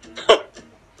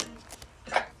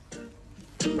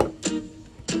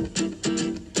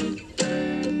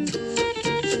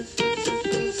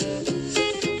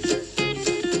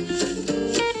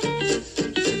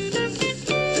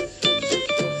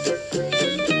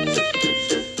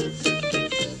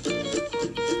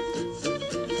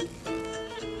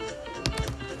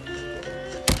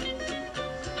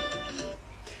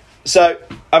 So,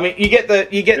 I mean, you get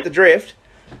the drift,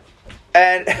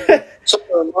 and so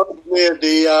it reminds me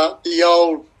of the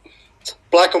old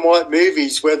black and white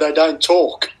movies where they don't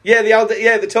talk. Yeah,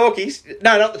 the talkies.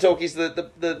 No, not the talkies.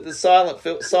 The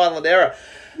silent era.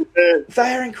 Yeah.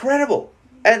 They are incredible,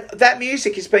 and that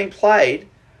music is being played.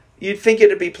 You'd think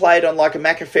it'd be played on like a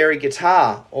Macaferry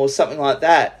guitar or something like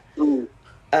that,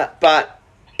 but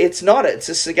it's not. It's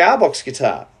a Cigarbox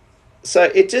guitar, so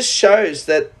it just shows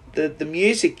that the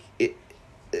music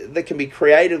that can be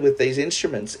created with these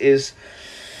instruments is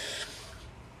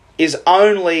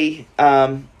only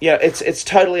it's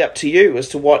totally up to you as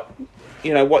to what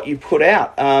you put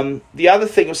out. The other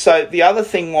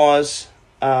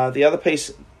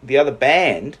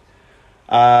band.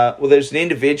 Well, there's an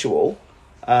individual,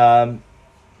 and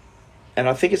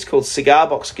I think it's called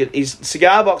Cigarbox.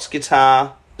 Cigarbox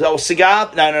guitar. Oh,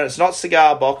 cigar. No, it's not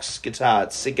Cigarbox guitar.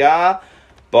 It's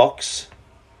Cigarbox.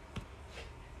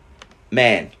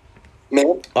 Man.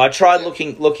 I tried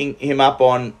looking him up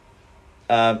on.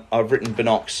 I've written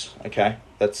Binox. Okay,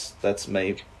 that's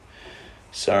me.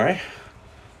 Sorry,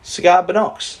 Cigar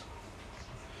Binox.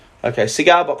 Okay,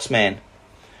 Cigarbox Man.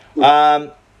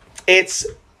 It's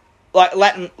like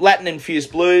Latin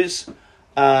infused blues.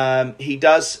 He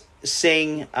does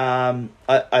sing.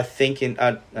 I think and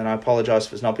I apologize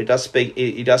if it's not. But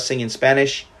he does sing in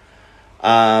Spanish.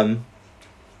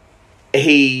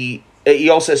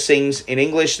 He also sings in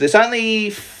English. There's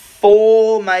only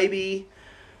 4 maybe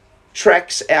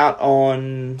tracks out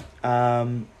on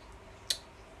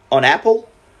Apple,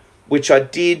 which I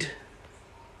did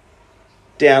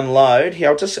download.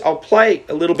 Here, I'll play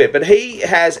a little bit. But he's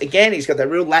got that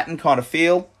real Latin kind of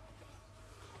feel.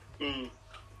 And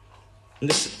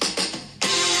this.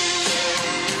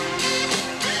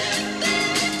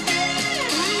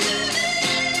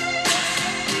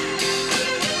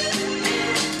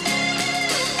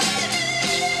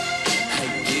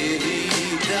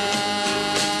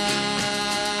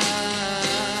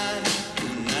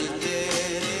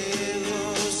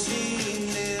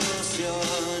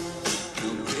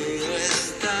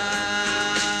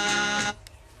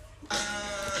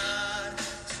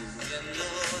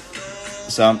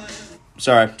 So,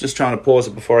 sorry, just trying to pause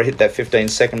it before I hit that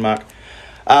 15-second mark.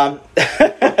 Are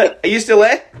you still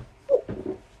there?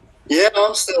 Yeah,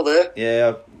 I'm still there.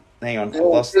 Yeah, hang on.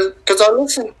 Because I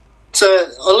listened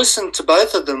to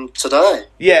both of them today.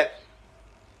 Yeah.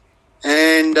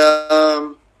 And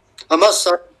I must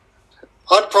say,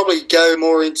 I'd probably go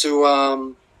more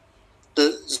into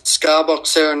the Cigarbox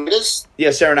Serenaders.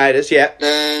 Yeah, Serenaders, yeah.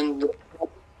 And,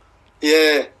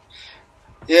 yeah.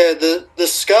 Yeah, the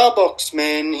Cigarbox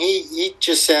Man, he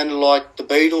just sounded like the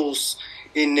Beatles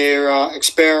in their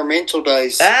experimental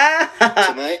days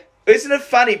to me. Isn't it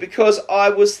funny? Because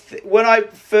when I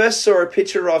first saw a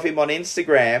picture of him on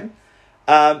Instagram,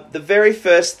 the very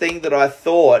first thing that I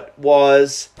thought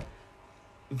was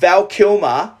Val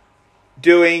Kilmer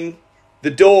doing The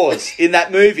Doors in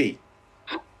that movie.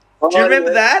 Do you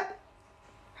remember that?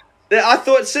 I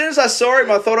thought, as soon as I saw him,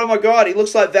 I thought, oh my God, he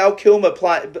looks like Val Kilmer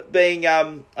being,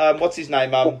 what's his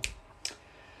name? Oh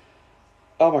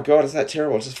my God, isn't that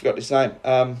terrible? I just forgot his name.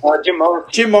 Jim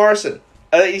Morrison. Jim Morrison.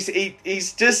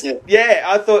 He's just, yeah,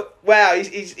 I thought, wow,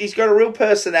 he's got a real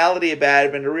personality about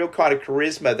him and a real kind of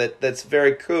charisma that's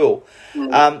very cool.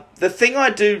 The thing I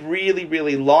do really,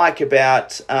 really like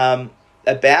about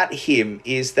him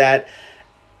is that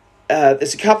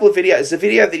there's a couple of videos. There's a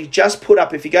video that he just put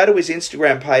up. If you go to his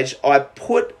Instagram page, I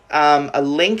put a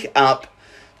link up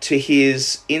to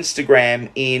his Instagram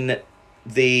in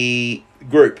the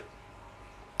group.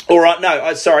 All right,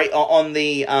 no, sorry, on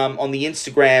the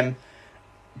Instagram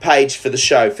page for the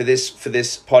show for this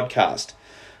podcast.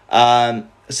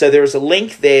 So there is a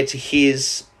link there to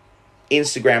his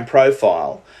Instagram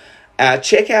profile.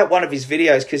 Check out one of his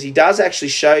videos because he does actually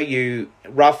show you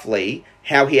roughly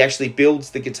how he actually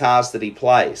builds the guitars that he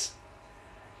plays.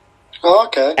 Oh,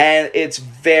 okay. And it's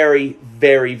very,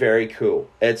 very, very cool.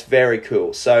 It's very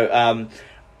cool. So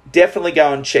definitely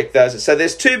go and check those. So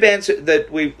there's two bands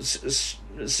that we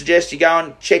suggest you go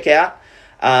and check out.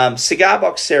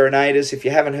 Cigarbox Serenaders. If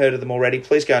you haven't heard of them already,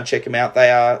 please go and check them out. They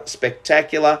are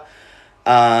spectacular.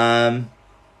 And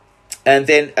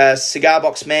then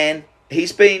Cigarbox Man.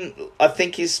 He's been, I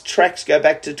think his tracks go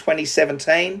back to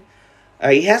 2017.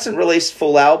 He hasn't released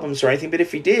full albums or anything, but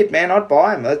if he did, man, I'd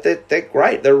buy them. They're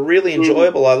great. They're really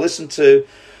enjoyable. I listened to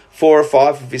 4 or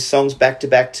 5 of his songs back to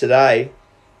back today,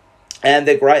 and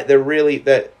they're great. They're really,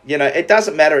 it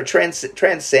doesn't matter. It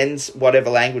transcends whatever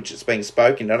language it's being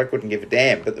spoken. I couldn't give a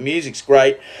damn. But the music's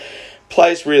great.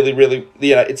 Plays really, really,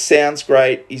 it sounds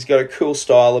great. He's got a cool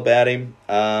style about him.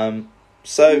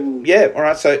 Yeah, all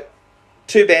right, so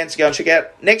 2 bands to go and check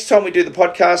out. Next time we do the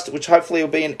podcast, which hopefully will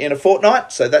be in a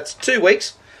fortnight, so that's 2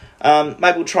 weeks.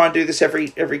 Maybe we'll try and do this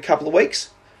every couple of weeks,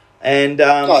 and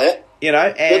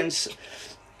and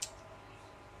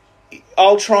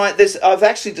I'll try this. I've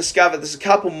actually discovered there's a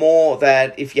couple more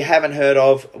that if you haven't heard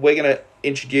of, we're going to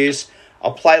introduce.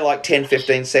 I'll play like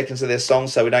 10-15 seconds of their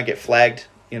songs so we don't get flagged,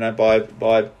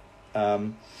 by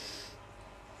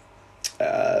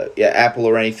Apple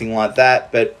or anything like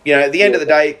that. But at the end of the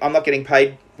day, I'm not getting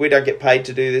paid. We don't get paid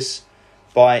to do this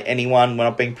by anyone. We're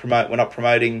not we're not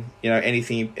promoting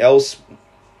anything else.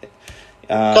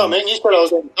 No, man, you said I was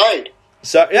getting paid.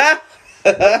 So yeah.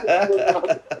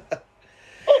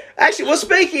 Actually, well,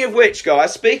 speaking of which,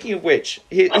 guys, here's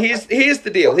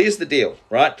the deal.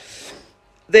 Right,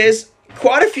 there's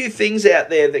quite a few things out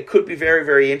there that could be very,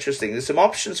 very interesting. There's some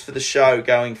options for the show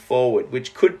going forward,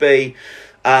 which could be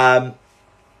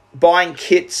buying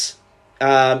kits,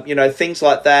 things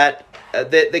like that.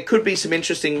 There could be some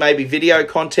interesting maybe video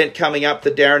content coming up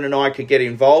that Darren and I could get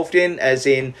involved in, as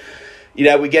in,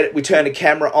 we turn a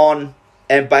camera on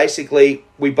and basically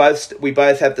we both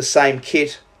have the same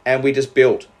kit and we just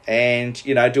build and,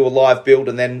 do a live build,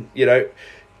 and then, I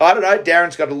don't know,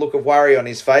 Darren's got a look of worry on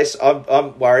his face.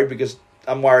 I'm worried because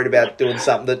I'm worried about doing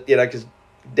something that, because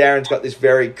Darren's got this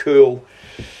very cool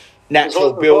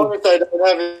natural build. They don't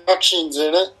have instructions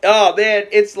in it. Oh, man,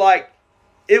 it's like,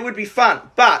 it would be fun.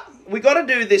 But we got to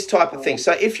do this type of thing.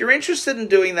 So if you're interested in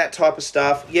doing that type of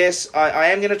stuff, yes, I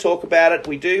am going to talk about it.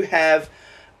 We do have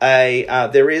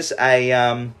there is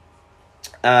a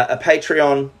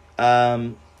Patreon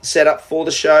set up for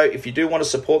the show. If you do want to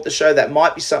support the show, that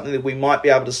might be something that we might be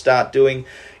able to start doing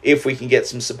if we can get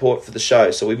some support for the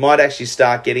show. So we might actually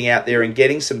start getting out there and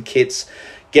getting some kits,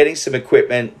 getting some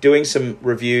equipment, doing some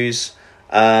reviews,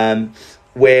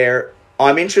 where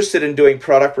I'm interested in doing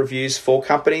product reviews for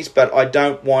companies, but I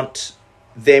don't want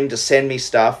them to send me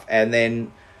stuff and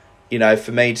then,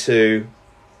 for me to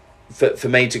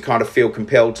kind of feel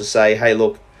compelled to say, hey,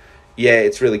 look, yeah,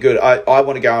 it's really good. I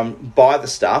want to go and buy the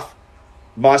stuff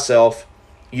myself,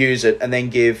 use it, and then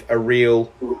give a real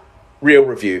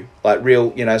review,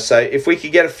 so if we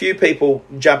could get a few people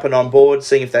jumping on board,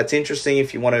 seeing if that's interesting,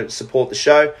 if you want to support the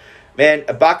show, man,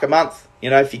 $1 a month,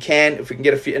 if you can, if we can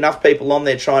get enough people on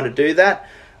there trying to do that,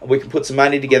 we can put some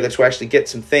money together to actually get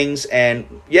some things, and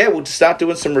yeah, we'll just start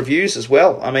doing some reviews as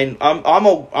well. I mean, I'm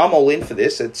all in for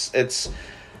this. It's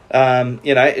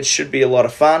it should be a lot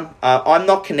of fun. I'm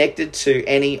not connected to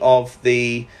any of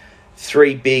the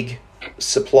 3 big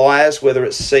suppliers, whether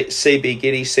it's CB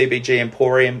Giddy, CBG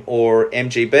Emporium, or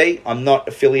MGB. I'm not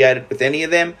affiliated with any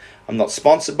of them. I'm not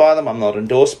sponsored by them. I'm not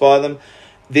endorsed by them.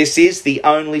 This is the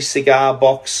only cigar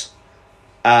box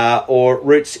or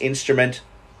Roots Instrument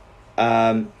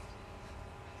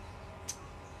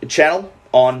channel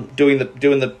on doing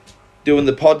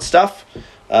the pod stuff.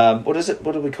 What is it?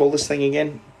 What do we call this thing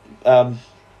again?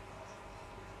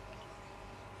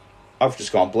 I've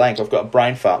just gone blank. I've got a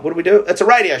brain fart. What do we do? It's a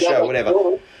radio show,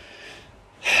 whatever.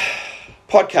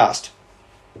 Podcast.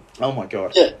 Oh, my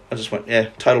God. Yeah. I just went,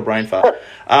 total brain fart.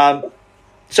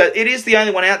 So it is the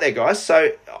only one out there, guys.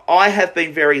 So I have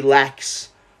been very lax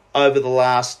over the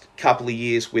last couple of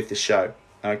years with the show.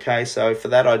 Okay, so for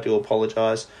that I do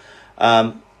apologise.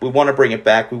 We want to bring it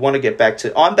back. We want to get back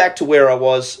to... I'm back to where I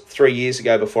was 3 years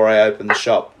ago before I opened the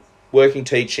shop. Working,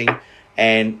 teaching,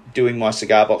 and doing my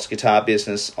Cigarbox guitar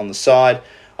business on the side.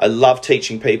 I love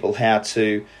teaching people how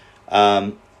to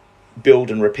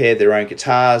build and repair their own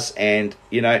guitars. And,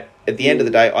 at the end of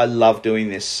the day, I love doing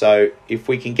this. So if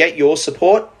we can get your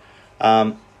support,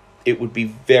 it would be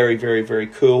very, very, very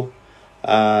cool.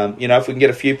 If we can get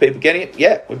a few people getting it,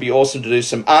 yeah, it would be awesome to do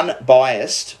some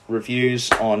unbiased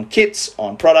reviews on kits,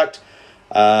 on product.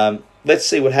 Let's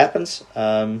see what happens.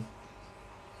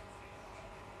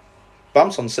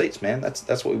 Bumps on seats, man.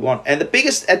 That's what we want. And the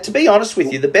biggest, to be honest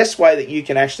with you, the best way that you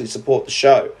can actually support the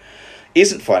show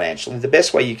isn't financially. The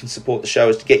best way you can support the show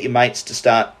is to get your mates to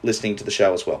start listening to the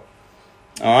show as well.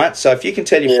 All right, so if you can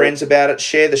tell your friends about it,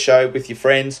 share the show with your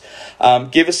friends.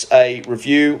 Give us a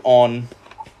review on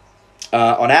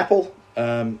Apple.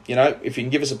 If you can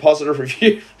give us a positive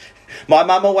review. My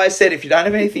mum always said, if you don't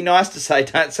have anything nice to say,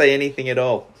 don't say anything at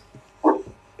all.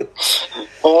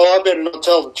 Oh, I better not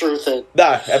tell the truth then.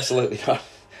 No, absolutely not.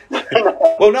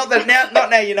 Well, not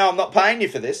now. You know I'm not paying you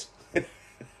for this.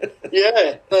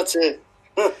 Yeah, that's it.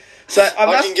 So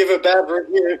I can give a bad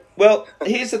review. Well,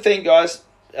 here's the thing, guys.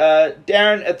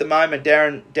 Darren, at the moment,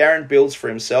 Darren builds for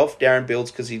himself. Darren builds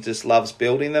because he just loves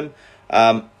building them.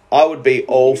 I would be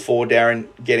all for Darren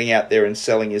getting out there and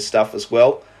selling his stuff as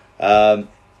well.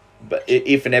 But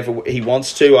if and ever he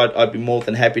wants to, I'd be more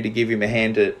than happy to give him a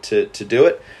hand to do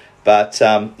it. But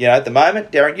at the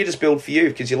moment, Darren, you just build for you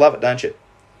because you love it, don't you?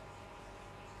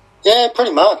 Yeah,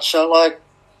 pretty much. I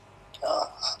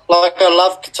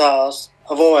love guitars.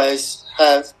 I've always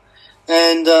have,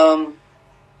 and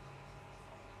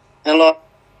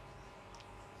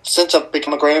since I've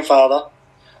become a grandfather,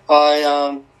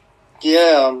 I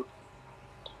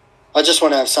just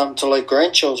want to have something to leave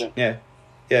grandchildren. Yeah,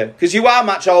 because you are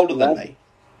much older than me.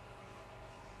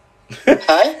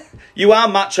 Hey, you are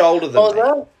much older than me.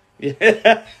 No?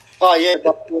 Yeah. Oh yeah,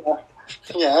 but,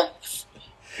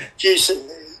 few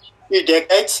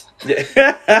decades.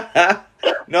 Yeah.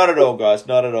 Not at all, guys.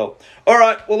 Not at all. All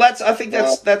right. Well, I think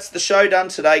that's the show done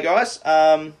today, guys.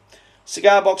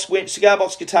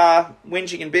 Cigarbox guitar,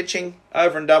 whinging and bitching,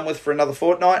 over and done with for another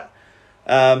fortnight.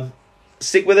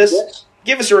 Stick with us. Yes.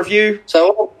 Give us a review.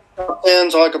 So,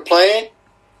 sounds like a plan.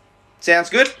 Sounds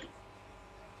good?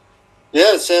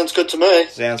 Yeah, it sounds good to me.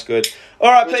 Sounds good.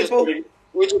 All right, people.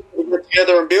 We just get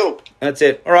together and build. That's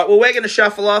it. All right, well, we're going to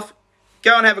shuffle off.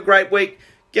 Go and have a great week.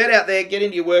 Get out there, get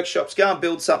into your workshops, go and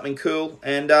build something cool.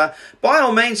 And by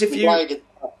all means, if you...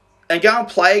 And go and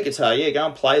play a guitar. Yeah, go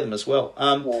and play them as well.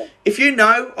 If you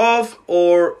know of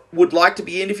or would like to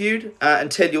be interviewed and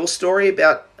tell your story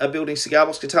about building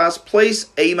Cigarbox guitars, please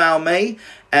email me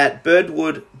at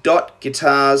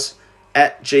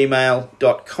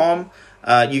birdwood.guitars@gmail.com.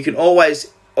 You can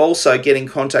always also get in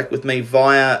contact with me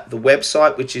via the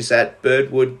website, which is at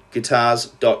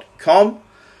birdwoodguitars.com.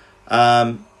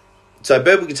 So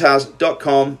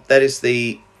birdwoodguitars.com, that is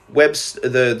the web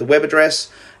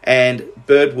address, and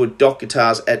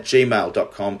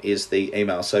birdwood.guitars@gmail.com is the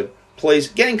email. So please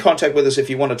get in contact with us if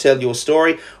you want to tell your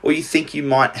story, or you think you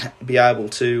might be able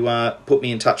to put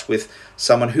me in touch with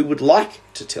someone who would like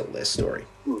to tell their story.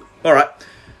 All right,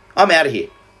 I'm out of here.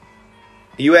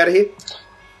 Are you out of here?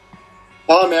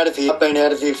 I'm out of here. I've been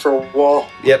out of here for a while.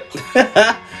 Yep.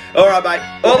 All right, mate.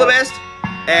 All the best.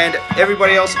 And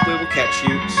everybody else, we will catch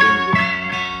you soon.